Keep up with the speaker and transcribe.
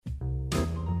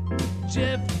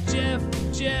Jeff. Jeff.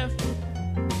 Jeff.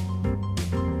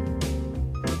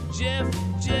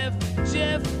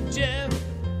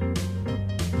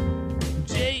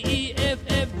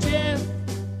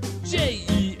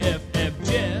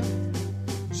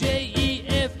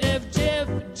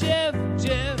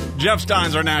 Jeff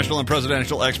Stein's our national and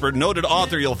presidential expert, noted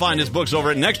author. You'll find his books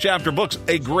over at Next Chapter Books.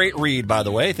 A great read, by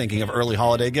the way. Thinking of early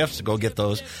holiday gifts, go get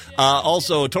those.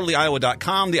 Also,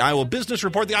 totallyiowa.com, the Iowa Business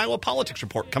Report, the Iowa Politics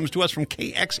Report comes to us from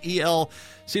KXEL,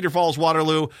 Cedar Falls,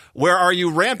 Waterloo. Where are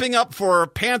you ramping up for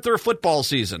Panther football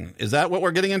season? Is that what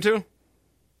we're getting into?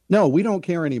 No, we don't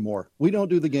care anymore. We don't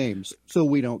do the games, so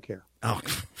we don't care. Oh,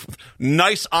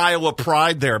 nice Iowa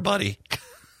pride there, buddy.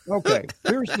 Okay,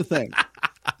 here's the thing.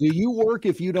 Do you work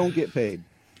if you don't get paid?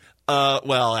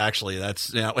 Well, actually,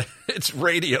 it's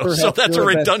radio, perhaps, so that's a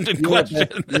redundant question.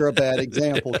 You're a bad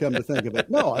example, come to think of it.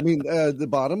 No, I mean, the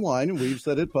bottom line, and we've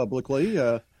said it publicly,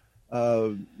 they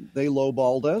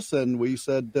lowballed us, and we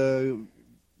said,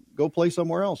 go play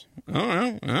somewhere else.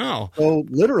 Oh. So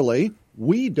literally,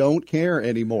 we don't care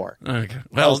anymore. Okay.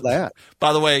 Well, how's that?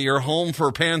 By the way, your home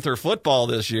for Panther football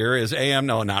this year is AM.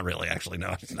 No, not really. Actually,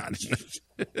 no, it's not.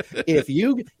 If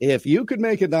you could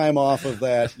make a dime off of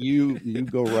that, you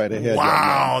go right ahead.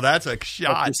 Wow, that's a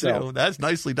shot too. That's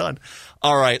nicely done.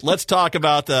 All right, let's talk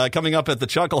about coming up at the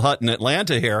Chuckle Hut in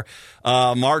Atlanta here,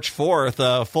 March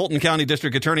 4th. Fulton County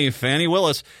District Attorney Fannie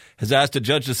Willis has asked a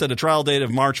judge to set a trial date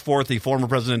of March 4th. The former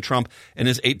President Trump and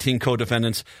his 18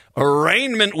 co-defendants.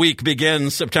 Arraignment week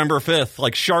begins September 5th,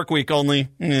 like Shark Week only.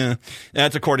 Yeah,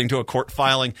 that's according to a court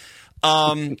filing.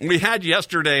 We had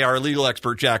yesterday our legal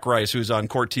expert, Jack Rice, who's on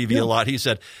Court TV a lot. He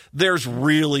said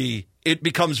it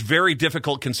becomes very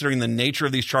difficult considering the nature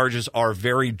of these charges are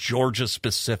very Georgia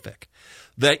specific,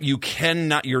 that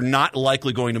you're not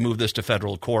likely going to move this to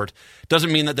federal court.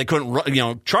 Doesn't mean that they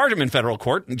couldn't, charge him in federal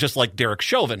court, just like Derek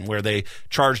Chauvin, where they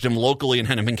charged him locally in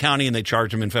Hennepin County and they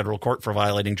charged him in federal court for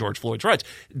violating George Floyd's rights.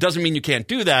 It doesn't mean you can't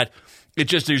do that. It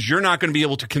just is you're not going to be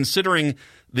able to, considering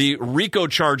the RICO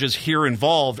charges here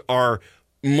involved are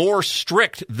more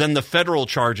strict than the federal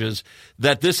charges,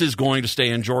 that this is going to stay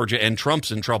in Georgia and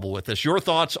Trump's in trouble with this. Your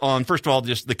thoughts on, first of all,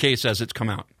 just the case as it's come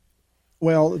out?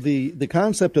 Well, the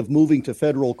concept of moving to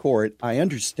federal court, I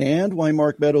understand why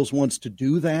Mark Meadows wants to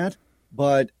do that,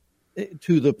 but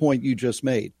to the point you just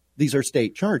made, these are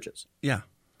state charges. Yeah.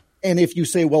 And if you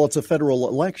say, well, it's a federal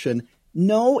election,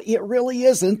 no, it really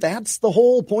isn't. That's the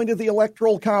whole point of the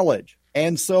Electoral College.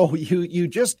 And so you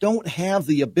just don't have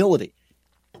the ability.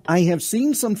 I have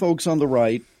seen some folks on the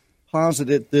right posit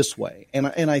it this way, and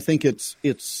I think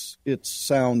it's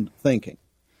sound thinking.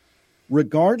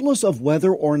 Regardless of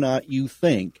whether or not you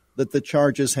think that the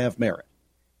charges have merit.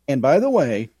 And by the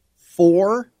way,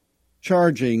 4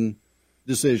 charging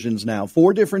decisions now,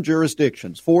 4 different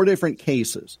jurisdictions, 4 different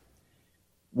cases,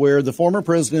 where the former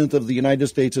president of the United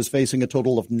States is facing a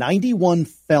total of 91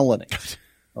 felonies.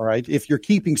 All right, if you're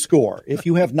keeping score, if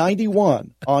you have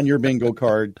 91 on your bingo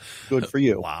card, good for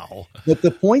you. Wow. But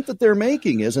the point that they're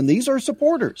making is, and these are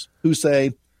supporters who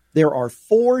say there are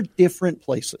 4 different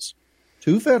places,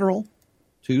 2 federal,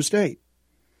 2 state.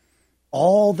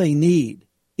 All they need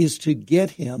is to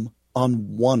get him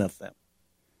on one of them.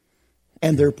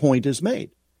 And their point is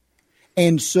made.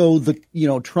 And so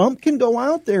Trump can go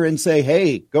out there and say,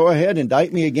 hey, go ahead,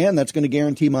 indict me again. That's going to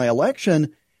guarantee my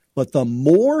election. But the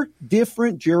more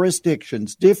different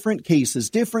jurisdictions, different cases,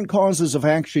 different causes of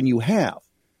action you have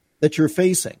that you're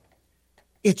facing,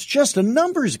 it's just a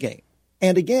numbers game.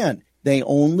 And again, they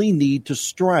only need to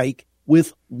strike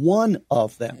with one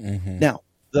of them. Mm-hmm. Now,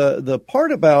 the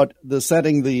part about the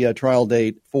setting the trial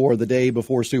date for the day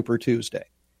before Super Tuesday,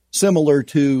 similar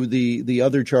to the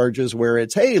other charges where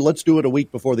it's, hey, let's do it a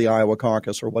week before the Iowa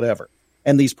caucus or whatever.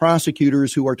 And these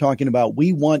prosecutors who are talking about,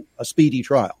 we want a speedy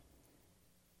trial.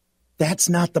 That's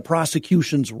not the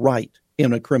prosecution's right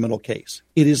in a criminal case.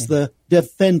 It is the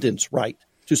defendant's right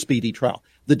to speedy trial.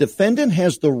 The defendant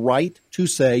has the right to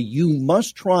say, you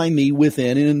must try me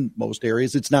within, in most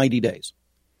areas, it's 90 days.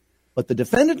 But the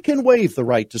defendant can waive the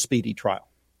right to speedy trial.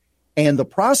 And the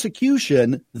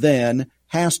prosecution then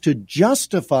has to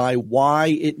justify why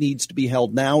it needs to be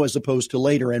held now as opposed to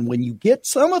later. And when you get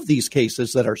some of these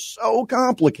cases that are so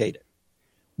complicated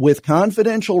with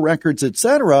confidential records,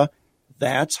 etc.,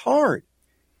 that's hard.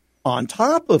 On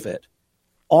top of it,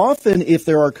 often if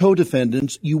there are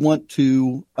co-defendants, you want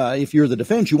to, if you're the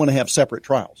defense, you want to have separate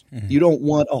trials. Mm-hmm. You don't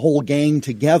want a whole gang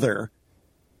together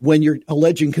when you're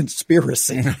alleging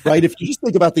conspiracy, right? If you just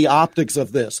think about the optics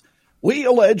of this, we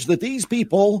allege that these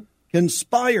people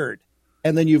conspired,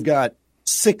 and then you've got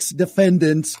 6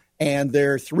 defendants and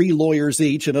they're 3 lawyers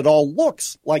each, and it all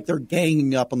looks like they're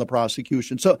ganging up on the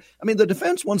prosecution. So, I mean, the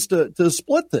defense wants to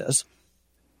split this,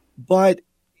 but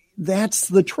that's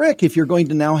the trick. If you're going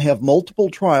to now have multiple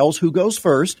trials, who goes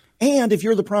first? And if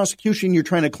you're the prosecution, you're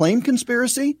trying to claim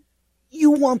conspiracy,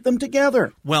 you want them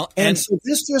together. Well, and so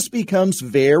this just becomes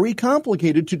very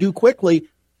complicated to do quickly,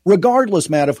 regardless,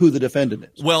 Matt, of who the defendant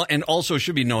is. Well, and also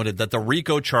should be noted that the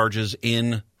RICO charges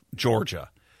in Georgia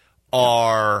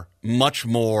are much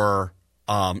more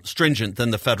stringent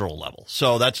than the federal level.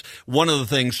 So that's one of the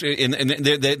things. And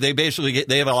they basically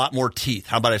they have a lot more teeth.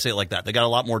 How about I say it like that? They got a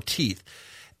lot more teeth.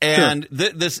 And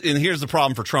sure. And here's the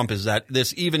problem for Trump is that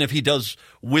even if he does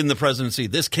win the presidency,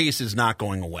 this case is not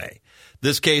going away.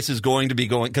 This case is going to be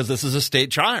going because this is a state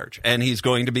charge, and he's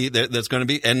going to be that's going to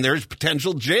be, and there's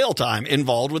potential jail time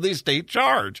involved with a state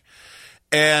charge,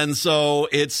 and so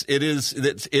it's it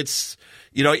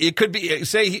could be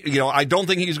I don't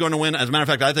think he's going to win. As a matter of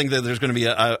fact, I think that there's going to be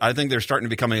I think they're starting to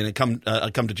become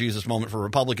a come to Jesus moment for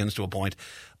Republicans to a point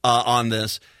on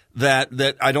this. That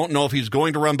I don't know if he's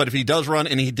going to run, but if he does run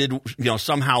and he did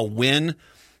somehow win,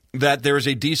 that there's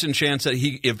a decent chance that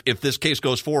if this case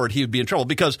goes forward, he would be in trouble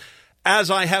because.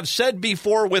 As I have said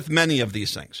before with many of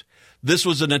these things, this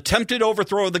was an attempted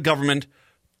overthrow of the government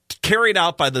carried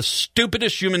out by the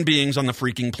stupidest human beings on the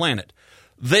freaking planet.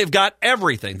 They've got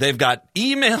everything. They've got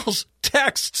emails,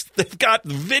 texts, they've got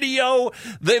video,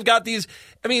 they've got these.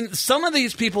 I mean, some of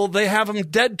these people, they have them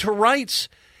dead to rights.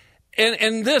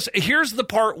 And here's the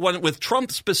part with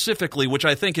Trump specifically, which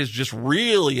I think is just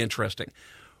really interesting.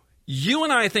 You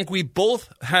and I think we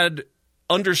both had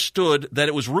understood that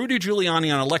it was Rudy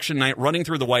Giuliani on election night running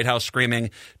through the White House screaming,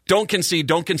 don't concede,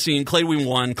 claim we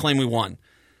won.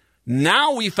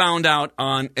 Now we found out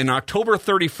on October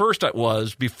 31st it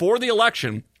was, before the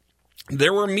election,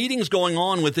 there were meetings going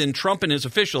on within Trump and his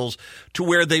officials to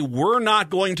where they were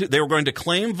going to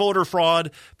claim voter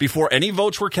fraud before any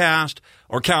votes were cast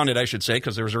or counted, I should say,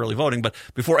 because there was early voting, but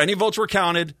before any votes were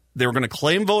counted, they were going to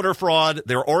claim voter fraud.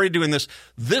 They were already doing this.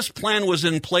 This plan was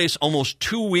in place almost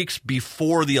 2 weeks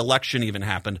before the election even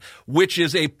happened, which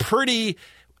is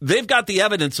they've got the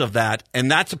evidence of that, and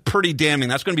that's pretty damning.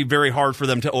 That's going to be very hard for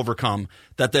them to overcome,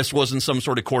 that this wasn't some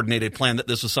sort of coordinated plan, that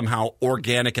this was somehow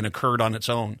organic and occurred on its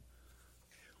own.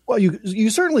 Well, you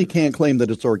certainly can't claim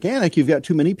that it's organic. You've got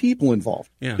too many people involved,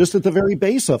 just at the very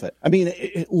base of it. I mean,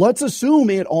 let's assume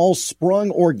it all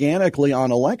sprung organically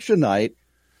on election night.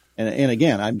 And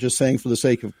again, I'm just saying for the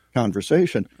sake of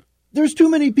conversation, there's too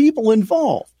many people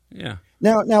involved. Yeah.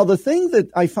 Now, the thing that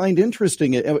I find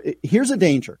interesting, here's a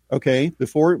danger. Okay,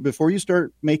 before you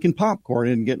start making popcorn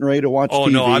and getting ready to watch TV. Oh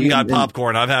no, I've got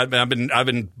popcorn. I've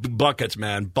been buckets,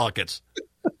 man, buckets.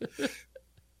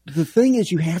 The thing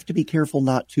is, you have to be careful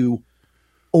not to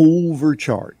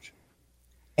overcharge.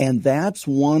 And that's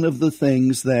one of the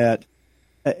things that,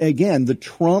 again, the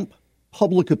Trump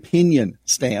public opinion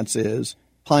stance is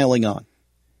piling on.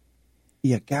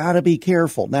 You got to be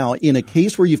careful. Now, in a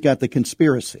case where you've got the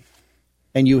conspiracy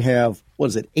and you have,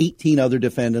 18 other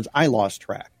defendants, I lost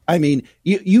track. I mean,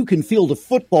 you can field a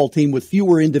football team with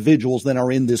fewer individuals than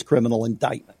are in this criminal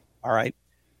indictment, all right,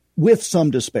 with some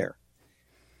despair.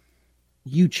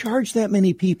 You charge that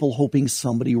many people hoping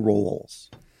somebody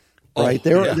rolls, right?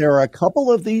 There are a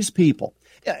couple of these people.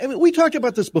 I mean, we talked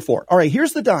about this before. All right,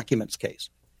 here's the documents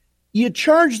case. You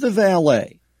charge the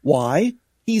valet. Why?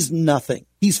 He's nothing.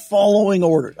 He's following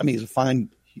orders. I mean, he's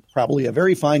probably a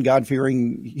very fine,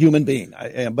 God-fearing human being.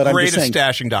 But I'm just saying,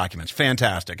 stashing documents.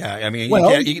 Fantastic. I mean,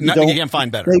 you can't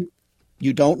find better.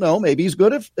 You don't know. Maybe he's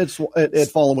good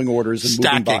at following orders and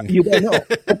stacking. Moving by. You don't know.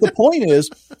 But the point is,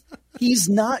 he's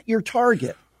not your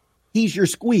target. He's your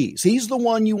squeeze. He's the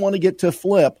one you want to get to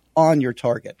flip on your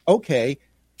target. Okay,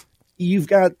 you've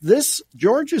got this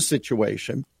Georgia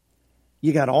situation.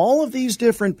 You got all of these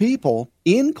different people,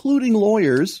 including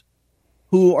lawyers,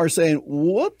 who are saying,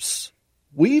 whoops,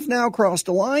 we've now crossed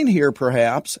a line here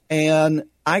perhaps, and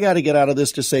I got to get out of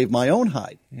this to save my own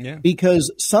hide. Yeah.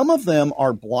 Because some of them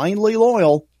are blindly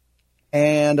loyal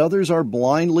and others are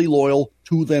blindly loyal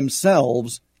to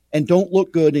themselves and don't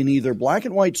look good in either black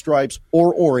and white stripes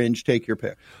or orange. Take your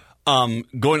pick.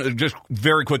 Going just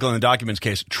very quickly on the documents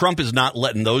case, Trump is not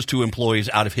letting those two employees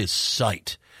out of his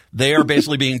sight. They are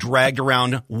basically being dragged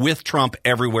around with Trump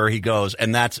everywhere he goes,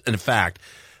 and that's in fact.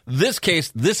 This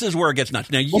case, this is where it gets nuts.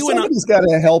 Now, somebody's got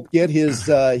to help get his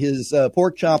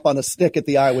pork chop on a stick at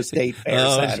the Iowa State Fair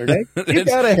Saturday. You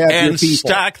got to have and your people.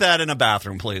 Stack that in a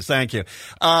bathroom, please. Thank you.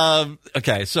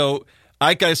 Okay, so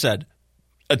like I said,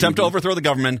 Attempt to overthrow the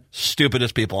government,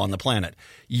 stupidest people on the planet.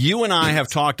 You and I have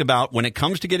talked about when it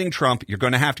comes to getting Trump, you're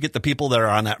going to have to get the people that are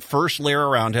on that first layer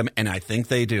around him, and I think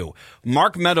they do.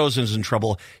 Mark Meadows is in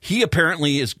trouble. He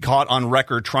apparently is caught on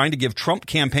record trying to give Trump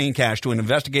campaign cash to an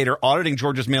investigator auditing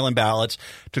Georgia's mail-in ballots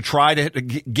to try to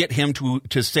get him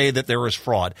to say that there is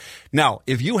fraud. Now,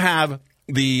 if you have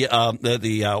the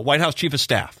White House chief of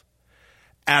staff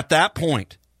at that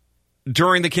point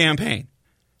during the campaign,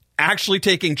 actually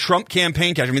taking Trump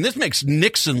campaign cash. I mean, this makes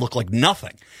Nixon look like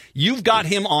nothing. You've got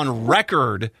him on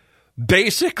record,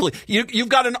 basically. You've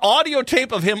got an audio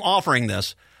tape of him offering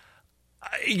this.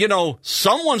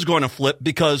 Someone's going to flip,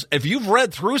 because if you've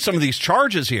read through some of these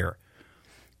charges here,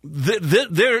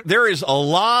 there is a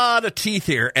lot of teeth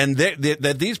here, and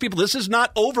that these people, this is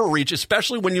not overreach,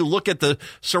 especially when you look at the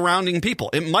surrounding people.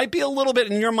 It might be a little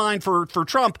bit in your mind for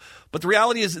Trump, but the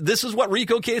reality is this is what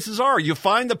RICO cases are. You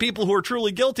find the people who are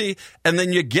truly guilty, and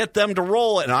then you get them to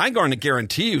roll, and I'm going to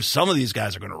guarantee you some of these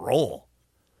guys are going to roll.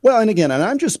 Well, and again, and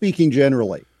I'm just speaking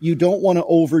generally, you don't want to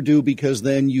overdo, because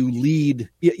then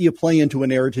you play into a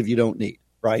narrative you don't need,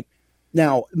 right?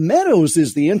 Now, Meadows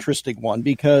is the interesting one,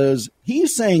 because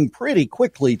he's saying pretty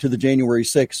quickly to the January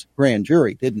 6th grand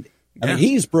jury, didn't he? I mean,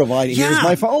 he's providing, here's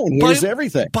my phone, here's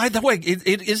everything. By the way,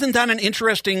 isn't that an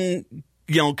interesting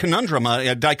conundrum,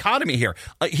 a dichotomy here?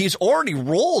 He's already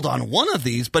rolled on one of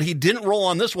these, but he didn't roll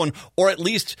on this one, or at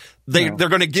least they're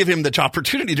going to give him the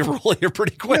opportunity to roll here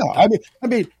pretty quick. Yeah, I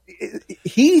mean,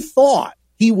 he thought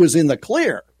he was in the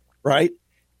clear, right?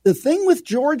 The thing with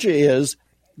Georgia is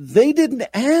they didn't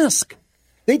ask.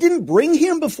 They didn't bring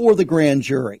him before the grand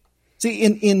jury. See,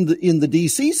 in the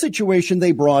D.C. situation,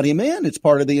 they brought him in. It's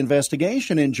part of the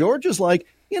investigation. And Georgia's like,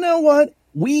 you know what?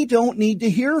 We don't need to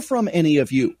hear from any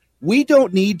of you. We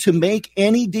don't need to make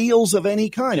any deals of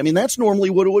any kind. I mean, that's normally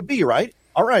what it would be, right?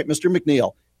 All right, Mr.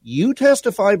 McNeil, you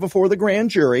testify before the grand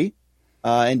jury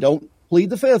and don't plead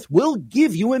the fifth. We'll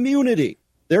give you immunity.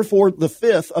 Therefore, the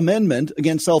Fifth Amendment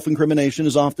against self-incrimination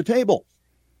is off the table.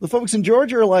 The folks in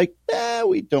Georgia are like,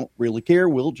 we don't really care.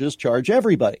 We'll just charge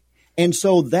everybody. And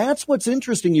so that's what's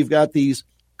interesting. You've got these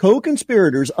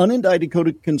co-conspirators, unindicted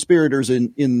co-conspirators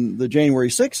in the January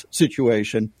 6th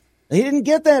situation. They didn't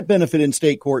get that benefit in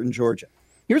state court in Georgia.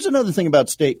 Here's another thing about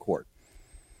state court.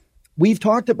 We've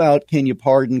talked about, can you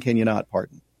pardon, can you not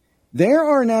pardon? There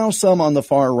are now some on the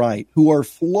far right who are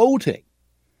floating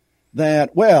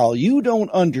that, well, you don't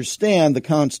understand the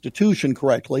Constitution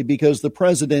correctly, because the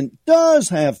president does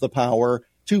have the power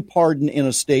to pardon in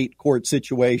a state court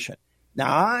situation.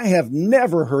 Now, I have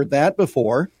never heard that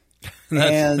before,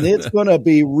 and it's going to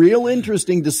be real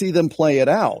interesting to see them play it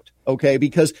out, okay?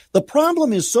 Because the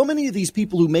problem is so many of these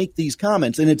people who make these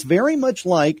comments, and it's very much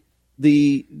like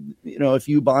if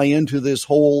you buy into this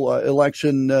whole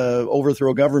election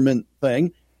overthrow government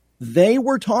thing, they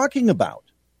were talking about,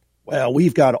 well,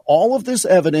 we've got all of this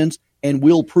evidence, and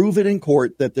we'll prove it in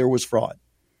court that there was fraud.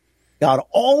 Got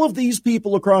all of these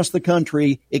people across the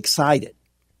country excited.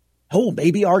 Oh,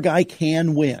 maybe our guy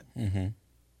can win. Mm-hmm.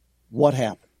 What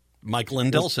happened? Mike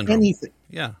Lindell syndrome. Anything.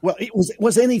 Yeah. Well,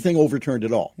 was anything overturned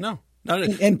at all? No.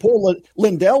 And poor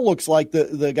Lindell looks like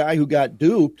the guy who got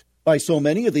duped by so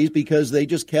many of these, because they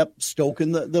just kept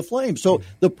stoking the flame. So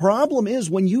the problem is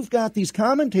when you've got these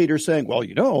commentators saying,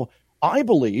 well, I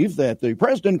believe that the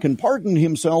president can pardon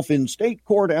himself in state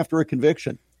court after a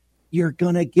conviction, you're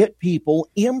going to get people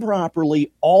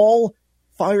improperly all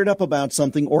fired up about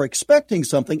something or expecting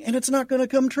something, and it's not going to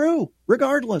come true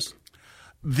regardless.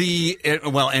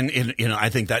 I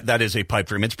think that is a pipe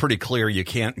dream. It's pretty clear he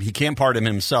can't pardon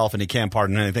himself, and he can't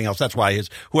pardon anything else. That's why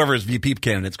whoever his VP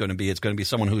candidate is going to be, it's going to be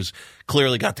someone who's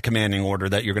clearly got the commanding order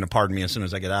that you're going to pardon me as soon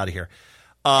as I get out of here.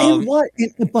 But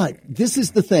this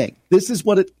is the thing. This is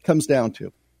what it comes down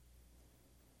to.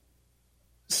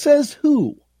 Says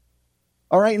who?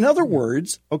 All right. In other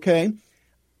words, okay,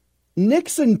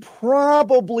 Nixon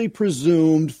probably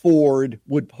presumed Ford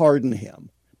would pardon him,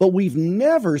 but we've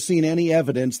never seen any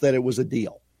evidence that it was a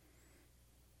deal.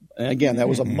 And again, that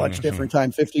was a much different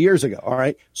time 50 years ago. All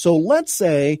right. So let's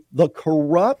say the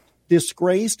corrupt,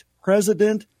 disgraced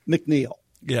President McNeil.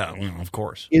 Yeah, of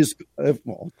course.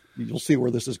 You'll see where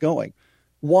this is going.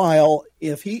 While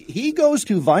if he goes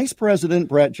to Vice President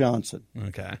Brett Johnson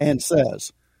and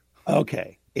says,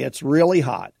 okay, it's really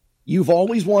hot. You've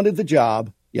always wanted the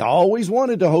job. You always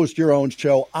wanted to host your own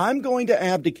show. I'm going to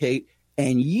abdicate,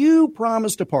 and you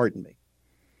promise to pardon me.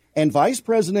 And Vice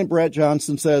President Brett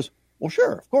Johnson says, well,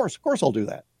 sure, of course I'll do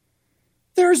that.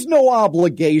 There's no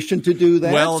obligation to do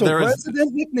that. Well, so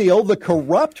President McNeil, the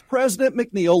corrupt President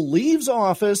McNeil, leaves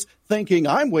office thinking,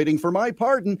 I'm waiting for my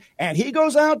pardon, and he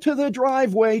goes out to the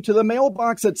driveway, to the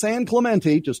mailbox at San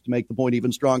Clemente, just to make the point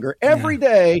even stronger, every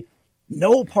day.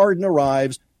 No pardon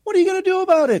arrives. What are you going to do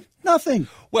about it? Nothing.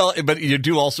 Well, but you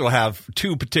do also have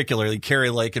two, particularly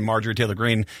Carrie Lake and Marjorie Taylor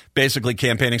Greene, basically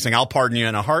campaigning, saying, "I'll pardon you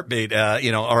in a heartbeat,"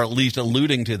 or at least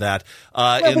alluding to that.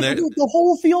 The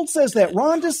whole field says that.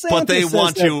 Ron DeSantis but they says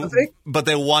want that.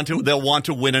 they'll want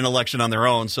to win an election on their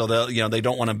own, so they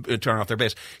don't want to turn off their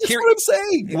base. That's what I'm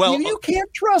saying. Well, you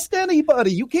can't trust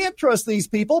anybody. You can't trust these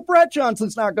people. Brett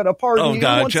Johnson's not going to pardon you.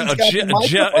 God,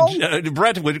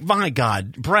 Brett! My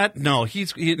God, Brett! No,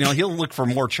 he'll look for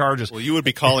more charges. Well, you would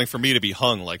be calling for me to be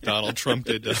hung like Donald Trump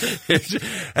did.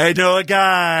 I know a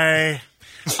guy.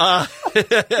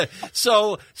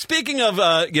 So speaking of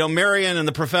Marion and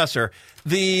the professor,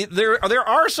 there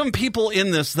are some people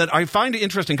in this that I find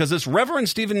interesting, because this Reverend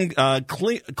Stephen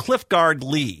Cliffgard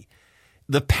Lee,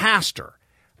 the pastor,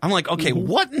 I'm like, okay,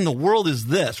 what in the world is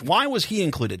this? Why was he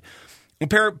included?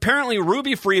 Apparently,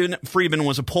 Ruby Friedman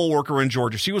was a poll worker in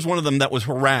Georgia. She was one of them that was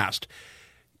harassed.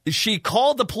 She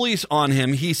called the police on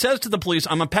him. He says to the police,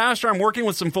 "I'm a pastor. I'm working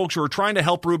with some folks who are trying to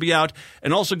help Ruby out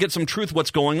and also get some truth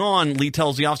what's going on." Lee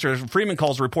tells the officer. Freeman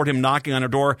calls to report him knocking on her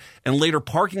door and later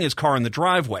parking his car in the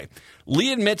driveway.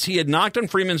 Lee admits he had knocked on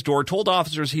Freeman's door, told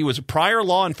officers he was prior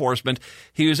law enforcement.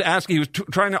 He was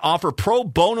trying to offer pro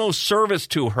bono service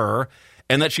to her,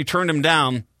 and that she turned him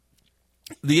down.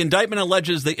 The indictment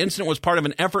alleges the incident was part of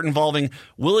an effort involving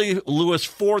Willie Lewis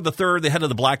Ford III, the head of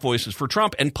the Black Voices for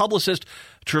Trump, and publicist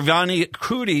Trevani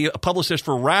Crudy, a publicist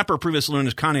for rapper previously known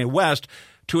as Kanye West,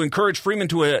 to encourage Freeman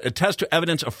to attest to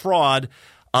evidence of fraud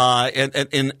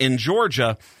in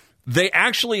Georgia. They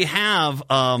actually have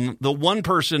the one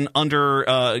person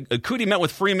under Cootie met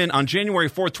with Freeman on January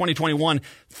 4th, 2021,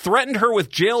 threatened her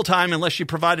with jail time unless she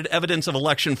provided evidence of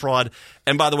election fraud.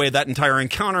 And by the way, that entire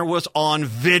encounter was on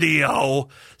video.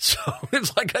 So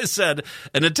it's, like I said,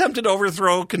 an attempted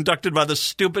overthrow conducted by the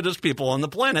stupidest people on the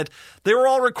planet. They were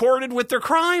all recorded with their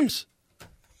crimes.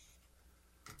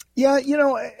 Yeah,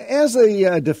 as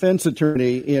a defense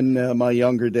attorney in my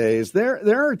younger days,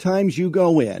 there are times you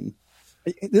go in.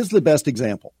 This is the best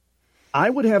example. I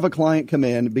would have a client come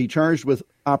in, be charged with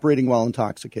operating while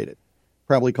intoxicated,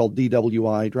 probably called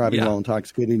DWI, driving while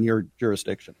intoxicated in your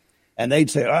jurisdiction. And they'd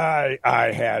say,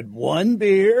 I had one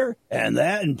beer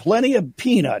and plenty of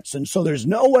peanuts, and so there's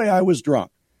no way I was drunk.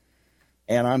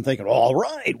 And I'm thinking, all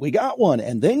right, we got one.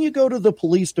 And then you go to the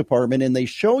police department and they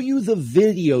show you the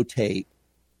videotape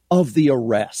of the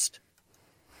arrest.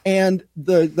 And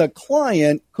the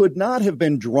client could not have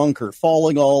been drunker,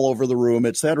 falling all over the room,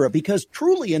 et cetera, because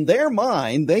truly in their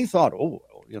mind, they thought,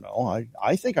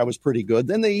 I think I was pretty good.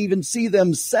 Then they even see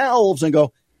themselves and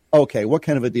go, okay, what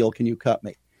kind of a deal can you cut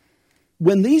me?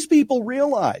 When these people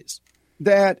realize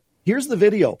that, here's the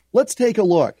video, let's take a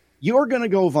look. You're going to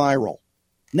go viral.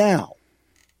 Now,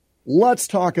 let's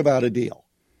talk about a deal.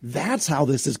 That's how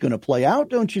this is going to play out,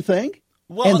 don't you think?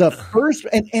 Well,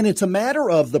 and it's a matter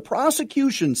of the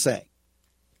prosecution saying,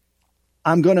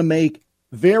 I'm going to make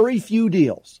very few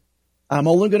deals. I'm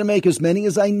only going to make as many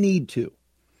as I need to.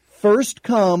 First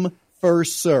come,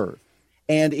 first serve.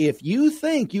 And if you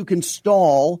think you can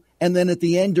stall and then at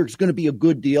the end there's going to be a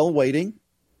good deal waiting,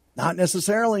 not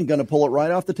necessarily going to pull it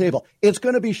right off the table. It's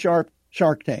going to be Shark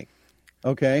Tank.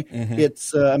 Okay. Mm-hmm.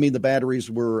 It's, the batteries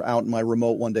were out in my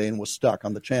remote one day and was stuck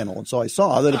on the channel. And so I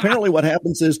saw that apparently what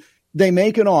happens is, they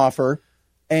make an offer,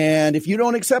 and if you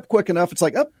don't accept quick enough, it's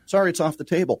like, oh, sorry, it's off the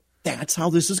table. That's how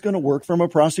this is going to work from a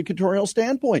prosecutorial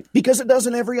standpoint, because it does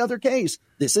in every other case.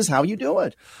 This is how you do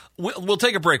it. We'll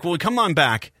take a break. When we come on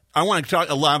back, I want to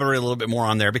elaborate a little bit more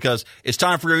on there, because it's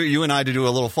time for you and I to do a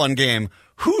little fun game.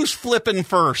 Who's flipping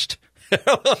first?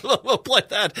 We'll play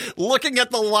that. Looking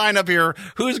at the lineup here,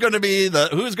 who's going to be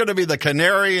the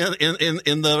canary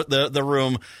in the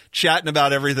room, chatting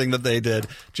about everything that they did.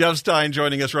 Jeff Stein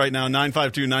joining us right now.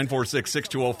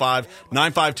 952-946-6205.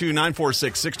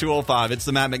 952-946-6205. It's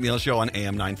the Matt McNeil Show on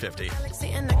AM 950. I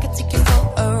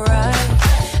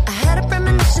had a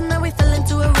premonition that we fell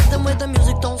into a rhythm where the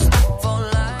music don't stop for life.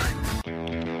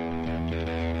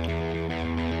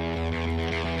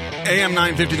 AM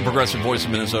 950, the progressive voice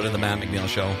of Minnesota, the Matt McNeil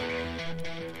Show.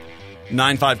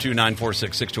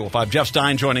 952-946-6205. Jeff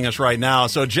Stein joining us right now.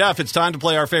 So, Jeff, it's time to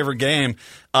play our favorite game.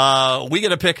 We get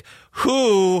to pick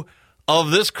who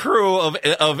of this crew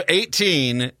of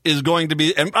 18 is going to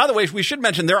be. And by the way, we should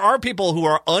mention there are people who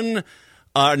are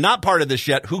not part of this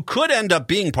yet who could end up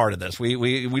being part of this.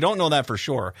 We don't know that for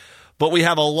sure. But we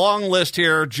have a long list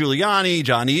here. Giuliani,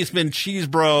 John Eastman,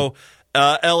 Cheesebro,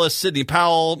 Ellis, Sidney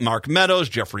Powell, Mark Meadows,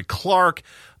 Jeffrey Clark,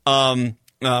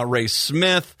 Ray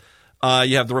Smith.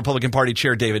 You have the Republican Party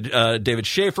chair, David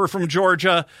Schaefer from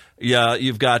Georgia. Yeah,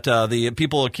 you've got the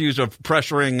people accused of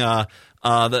pressuring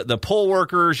the poll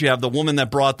workers. You have the woman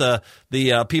that brought the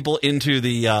people into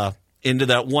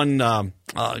that one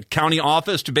county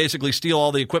office to basically steal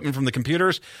all the equipment from the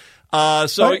computers. By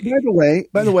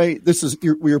the way, this is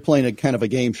we were playing a kind of a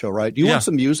game show, right? Do you want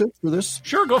some music for this?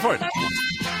 Sure, go for it.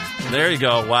 There you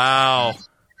go. Wow.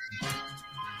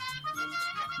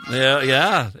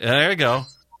 Yeah. There you go.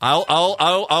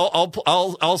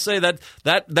 I'll say that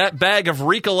bag of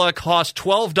Ricola cost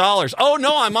 $12. Oh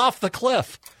no, I'm off the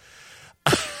cliff.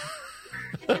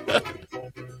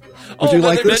 Would you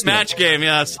like this match game?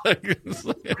 Yes.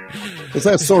 Because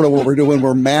that's sort of what we're doing.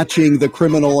 We're matching the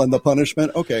criminal and the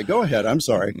punishment. Okay, go ahead. I'm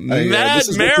sorry. Mad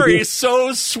Mary's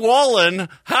so swollen.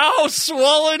 How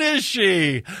swollen is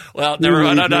she? Well, never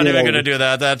mind. I'm not even going to do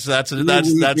that. That's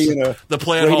the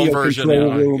play at home version.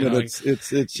 It's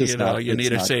just you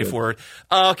need a safe word.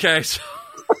 Okay. So.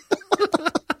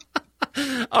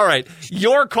 All right,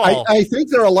 your call. I think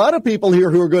there are a lot of people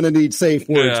here who are going to need safe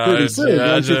words pretty soon.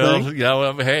 Don't you think? Yeah.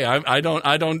 Well, hey, I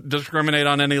don't discriminate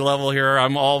on any level here.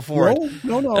 I'm all for it.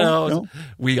 No.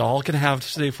 We all can have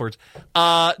safe words.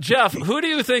 Jeff, who do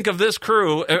you think of this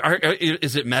crew?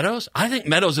 Is it Meadows? I think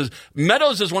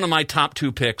Meadows is one of my top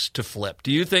 2 picks to flip.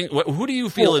 Do you think? Who do you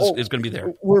feel is going to be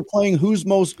there? We're playing who's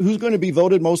going to be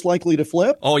voted most likely to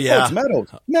flip. Oh yeah, it's Meadows.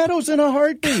 Meadows in a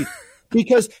heartbeat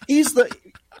because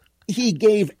he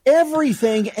gave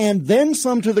everything and then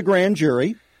some to the grand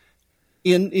jury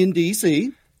in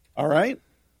D.C., all right?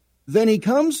 Then he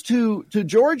comes to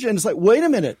Georgia and it's like, wait a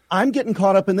minute, I'm getting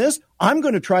caught up in this. I'm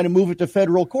going to try to move it to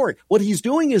federal court. What he's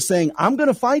doing is saying, I'm going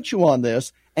to fight you on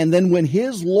this. And then when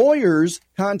his lawyers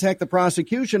contact the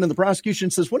prosecution and the prosecution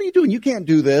says, what are you doing? You can't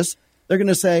do this. They're going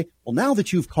to say, well, now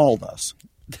that you've called us,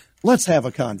 let's have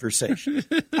a conversation.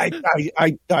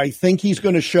 I think he's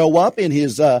going to show up in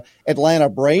his Atlanta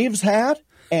Braves hat,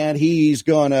 and he's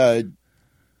going to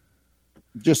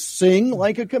just sing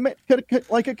like a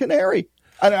canary.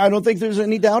 I don't think there's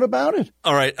any doubt about it.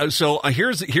 All right, so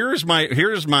here's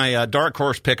my dark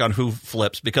horse pick on who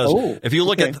flips, because if you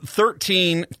look at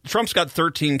 13, Trump's got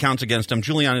 13 counts against him.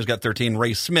 Giuliani's got 13.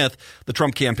 Ray Smith, the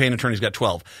Trump campaign attorney's got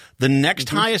 12. The next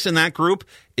highest in that group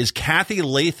is Kathy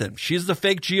Latham. She's the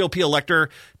fake GOP elector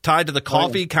tied to the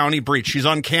Coffee County breach. She's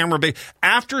on camera.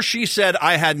 After she said,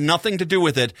 I had nothing to do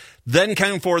with it, then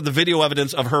came forward the video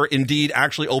evidence of her indeed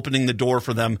actually opening the door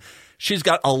for them. She's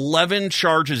got 11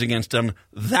 charges against him.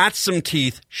 That's some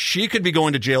teeth. She could be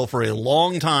going to jail for a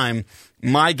long time.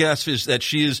 My guess is that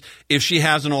if she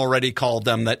hasn't already called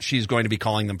them, that she's going to be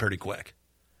calling them pretty quick.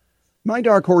 My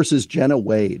dark horse is Jenna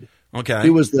Wade. Okay. He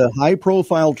was the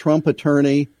high-profile Trump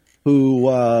attorney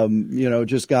who,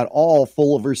 just got all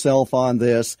full of herself on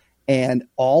this. And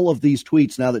all of these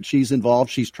tweets, now that she's involved,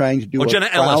 she's trying to do Jenna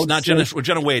Ellis, not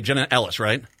Jenna Wade, Jenna Ellis,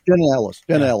 right?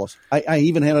 Jenna Ellis. I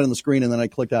even had it on the screen and then I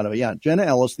clicked out of it. Yeah, Jenna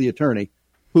Ellis, the attorney,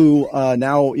 who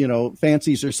now,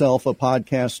 fancies herself a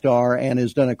podcast star and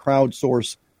has done a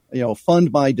crowdsource,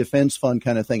 fund my defense fund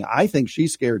kind of thing. I think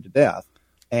she's scared to death.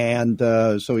 And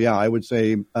I would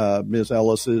say Ms.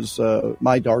 Ellis is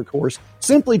my dark horse,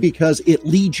 simply because it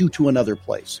leads you to another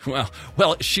place.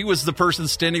 Well, she was the person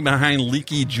standing behind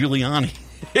leaky Giuliani.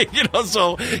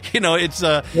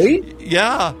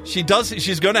 Yeah, she does.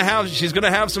 She's going to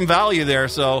have some value there.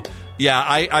 So yeah,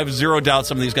 I've zero doubt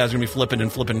some of these guys are going to be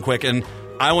flipping quick. And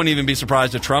I wouldn't even be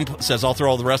surprised if Trump says, I'll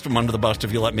throw all the rest of them under the bus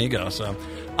if you let me go. So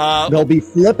they'll be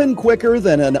flipping quicker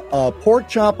than a pork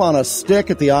chop on a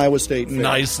stick at the Iowa State Fair.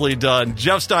 Nicely done.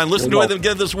 Jeff Stein, listen to them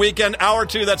again this weekend. Hour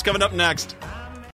 2, that's coming up next.